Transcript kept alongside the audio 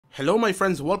Hello my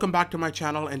friends, welcome back to my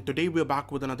channel, and today we're back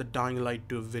with another Dying Light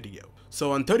 2 video.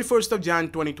 So on 31st of Jan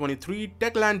 2023,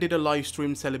 Techland did a live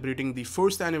stream celebrating the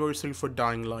first anniversary for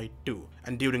Dying Light 2.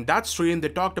 And during that stream, they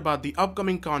talked about the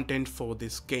upcoming content for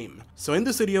this game. So in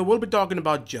this video, we'll be talking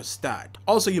about just that.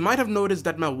 Also, you might have noticed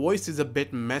that my voice is a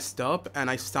bit messed up and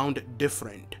I sound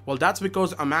different. Well, that's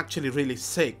because I'm actually really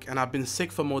sick and I've been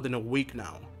sick for more than a week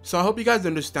now. So I hope you guys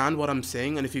understand what I'm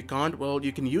saying, and if you can't, well,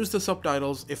 you can use the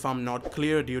subtitles if I'm not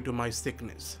clear due to my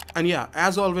sickness. And yeah,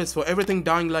 as always, for everything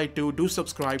Dying Light 2, do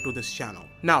subscribe to this channel.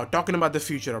 Now, talking about the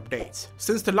future updates.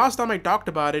 Since the last time I talked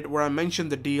about it, where I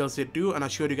mentioned the DLC 2 and I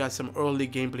showed you guys some early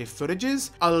gameplay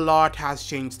footages, a lot has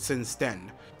changed since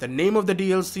then. The name of the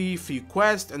DLC, few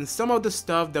quests, and some of the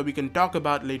stuff that we can talk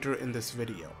about later in this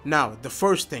video. Now, the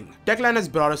first thing, Techland has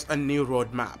brought us a new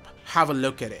roadmap. Have a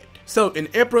look at it. So in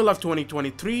April of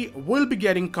 2023, we'll be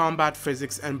getting combat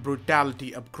physics and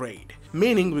brutality upgrade,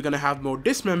 meaning we're gonna have more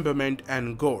dismemberment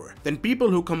and gore. Then people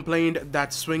who complained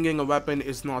that swinging a weapon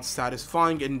is not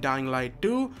satisfying in Dying Light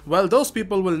 2, well, those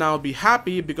people will now be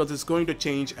happy because it's going to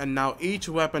change, and now each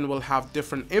weapon will have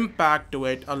different impact to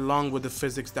it along with the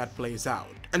physics that plays out.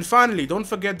 And finally, don't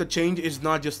forget the change is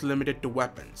not just limited to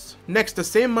weapons. Next, the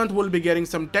same month we'll be getting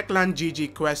some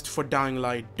Techlandgg quest for Dying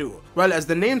Light 2. Well, as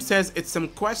the name says, it's some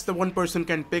quest that one person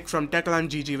can pick from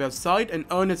Techlandgg website and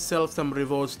earn itself some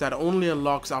rewards that only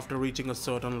unlocks after reaching a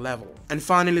certain level. And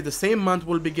finally, the same month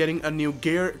we'll be getting a new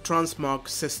gear Transmog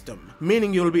system,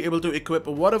 meaning you'll be able to equip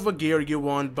whatever gear you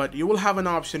want, but you will have an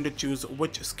option to choose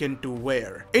which skin to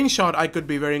wear. In short, I could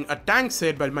be wearing a tank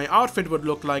set, but my outfit would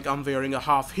look like I'm wearing a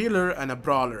half healer and a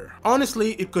brawler.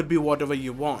 Honestly, it could be whatever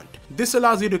you want. This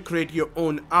allows you to create your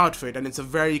own outfit, and it's a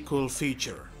very cool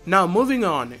feature. Now moving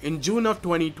on, in June of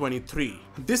 2023,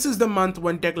 this is the month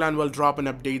when Techland will drop an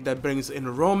update that brings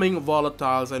in roaming,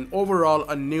 volatiles, and overall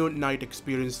a new night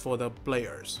experience for the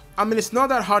players. I mean, it's not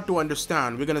that hard to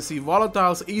understand. We're gonna see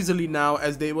volatiles easily now,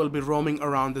 as they will be roaming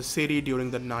around the city during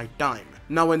the night time.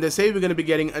 Now when they say we're gonna be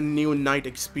getting a new night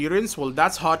experience, well,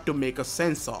 that's hard to make a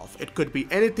sense of. It could be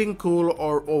anything cool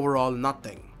or overall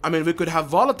nothing. I mean, we could have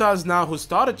volatiles now who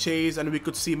start a chase, and we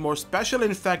could see more special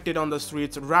infected on the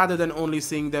streets rather than only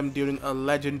seeing them during a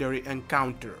legendary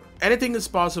encounter. Anything is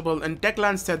possible, and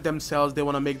Techland said themselves they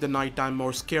want to make the nighttime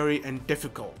more scary and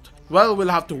difficult. Well, we'll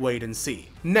have to wait and see.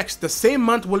 Next, the same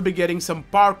month we'll be getting some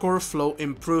parkour flow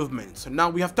improvements.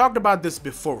 Now, we have talked about this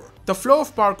before. The flow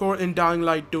of parkour in Dying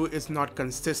Light 2 is not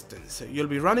consistent. So you'll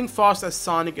be running fast as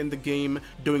Sonic in the game,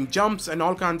 doing jumps and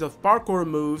all kinds of parkour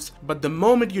moves, but the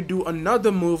moment you do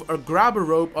another move or grab a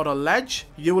rope or a ledge,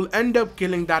 you will end up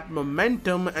killing that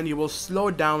momentum and you will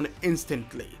slow down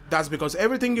instantly. That's because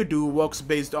everything you do works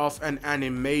based off an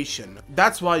animation.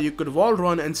 That's why you could wall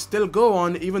run and still go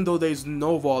on even though there is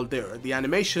no wall there. The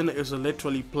animation is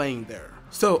literally playing there.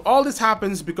 So all this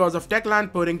happens because of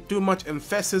Techland putting too much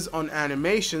emphasis on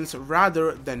animations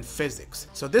rather than physics.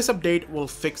 So this update will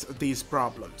fix these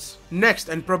problems. Next,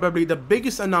 and probably the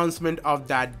biggest announcement of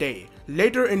that day,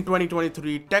 later in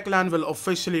 2023, Techland will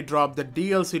officially drop the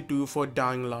DLC 2 for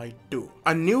Dying Light 2,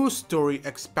 a new story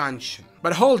expansion.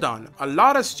 But hold on, a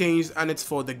lot has changed and it's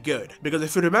for the good. Because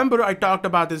if you remember, I talked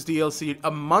about this DLC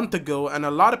a month ago and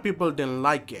a lot of people didn't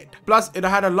like it. Plus, it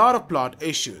had a lot of plot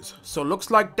issues. So looks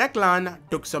like Techland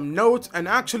took some notes and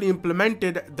actually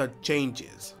implemented the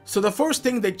changes. So the first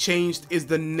thing they changed is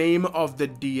the name of the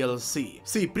DLC.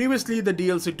 See, previously the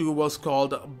DLC 2 was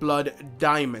called Blood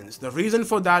Diamonds. The reason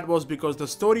for that was because the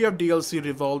story of DLC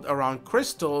revolved around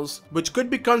crystals, which could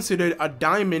be considered a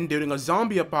diamond during a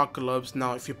zombie apocalypse.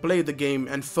 Now, if you play the game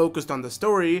and focused on the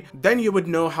story, then you would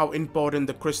know how important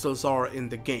the crystals are in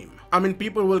the game. I mean,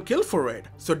 people will kill for it.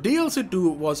 So DLC 2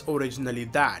 was originally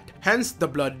that, hence the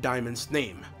Blood Diamonds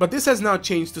name. But this has now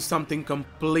changed to something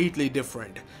completely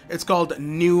different. It's called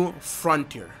New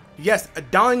Frontier. Yes,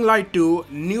 Dying Light 2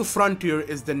 New Frontier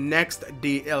is the next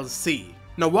DLC.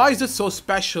 Now, why is it so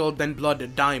special than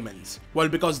Blood Diamonds? Well,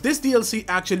 because this DLC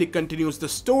actually continues the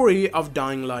story of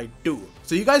Dying Light 2.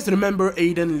 So you guys remember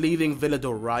Aiden leaving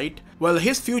Waleedoo, right? Well,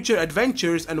 his future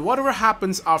adventures and whatever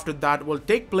happens after that will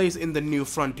take place in the New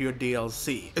Frontier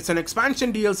DLC. It's an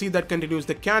expansion DLC that continues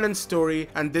the canon story,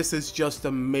 and this is just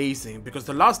amazing because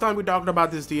the last time we talked about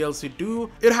this DLC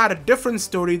 2, it had a different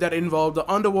story that involved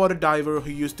the underwater diver who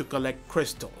used to collect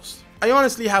crystals. I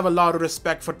honestly have a lot of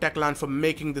respect for Techland for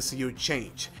making this huge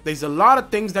change. There's a lot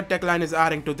of things that Techland is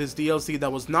adding to this DLC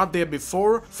that was not there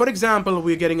before. For example,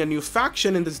 we're getting a new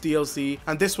faction in this DLC,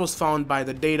 and this was found by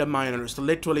the data miners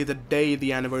literally the day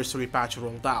the anniversary patch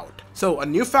rolled out. So a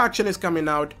new faction is coming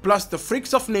out, plus the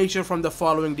Freaks of Nature from the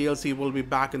following DLC will be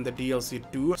back in the DLC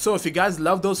too. So if you guys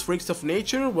love those Freaks of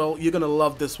Nature, well, you're gonna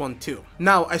love this one too.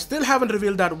 Now, I still haven't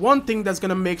revealed that one thing that's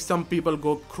gonna make some people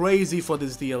go crazy for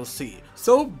this DLC,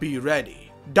 so be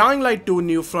ready. Dying Light 2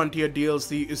 New Frontier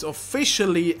DLC is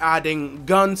officially adding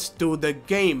guns to the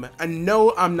game, and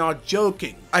no, I'm not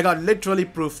joking. I got literally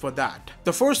proof for that.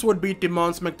 The first would be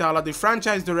Timon McTalla, the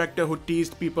franchise director who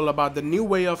teased people about the new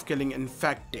way of killing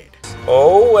infected.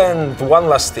 Oh, and one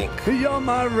last thing. You're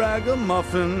my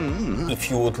ragamuffin. If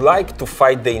you would like to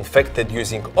fight the infected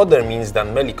using other means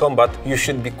than melee combat, you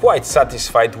should be quite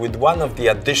satisfied with one of the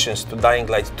additions to Dying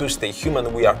Light 2 Stay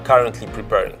Human we are currently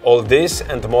preparing. All this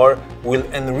and more will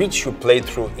enrich your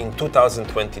playthrough in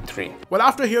 2023. Well,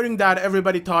 after hearing that,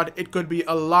 everybody thought it could be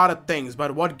a lot of things,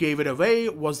 but what gave it away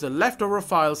was the leftover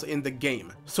files in the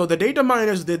game. So the data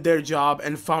miners did their job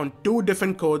and found 2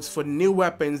 different codes for new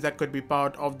weapons that could be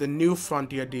part of the New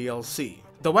Frontier DLC.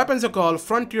 The weapons are called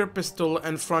Frontier Pistol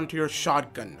and Frontier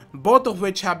Shotgun, both of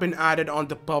which have been added on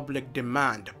the public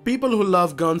demand. People who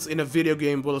love guns in a video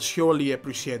game will surely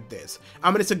appreciate this.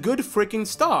 I mean, it's a good freaking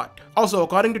start. Also,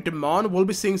 according to Timon, we'll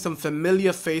be seeing some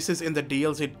familiar faces in the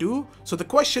DLC too, so the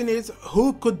question is,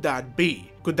 who could that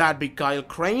be? Could that be Kyle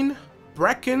Crane,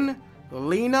 Brecken,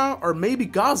 Lena, or maybe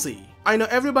Ghazi? I know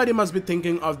everybody must be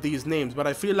thinking of these names, but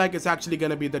I feel like it's actually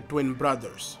gonna be the twin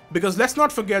brothers. Because let's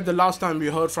not forget the last time we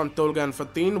heard from Tolga and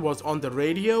Fatin was on the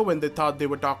radio when they thought they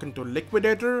were talking to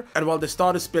Liquidator, and while they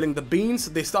started spilling the beans,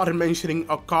 they started mentioning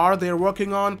a car they're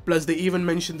working on, plus they even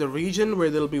mentioned the region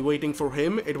where they'll be waiting for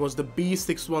him. It was the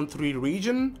B613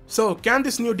 region. So can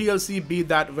this new DLC be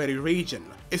that very region?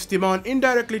 Is Timon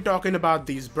indirectly talking about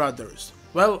these brothers?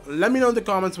 Well, let me know in the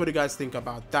comments what you guys think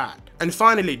about that. And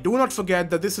finally, do not forget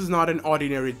that this is not an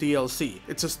ordinary DLC.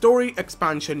 It's a story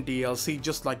expansion DLC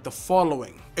just like the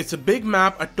following. It's a big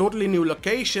map, a totally new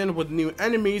location with new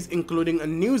enemies, including a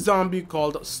new zombie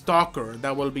called Stalker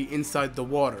that will be inside the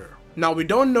water. Now, we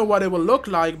don't know what it will look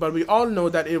like, but we all know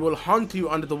that it will hunt you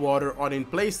under the water or in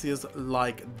places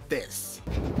like this.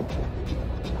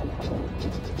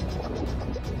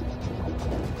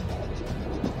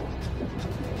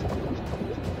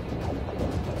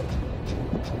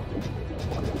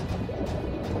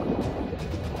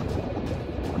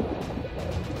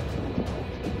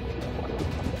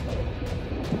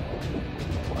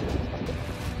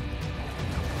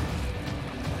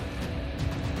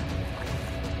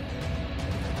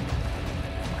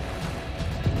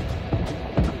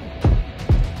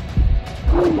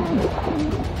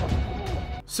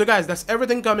 So guys, that's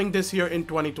everything coming this year in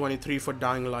 2023 for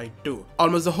Dying Light 2.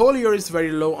 Almost the whole year is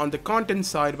very low on the content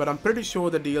side, but I'm pretty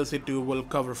sure the DLC 2 will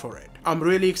cover for it. I'm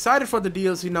really excited for the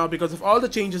DLC now because of all the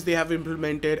changes they have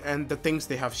implemented and the things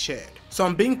they have shared. So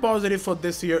I'm being positive for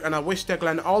this year, and I wish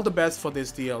Techland all the best for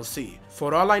this DLC.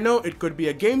 For all I know, it could be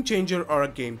a game changer or a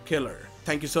game killer.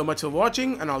 Thank you so much for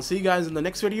watching, and I'll see you guys in the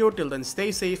next video. Till then,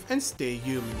 stay safe and stay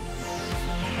human.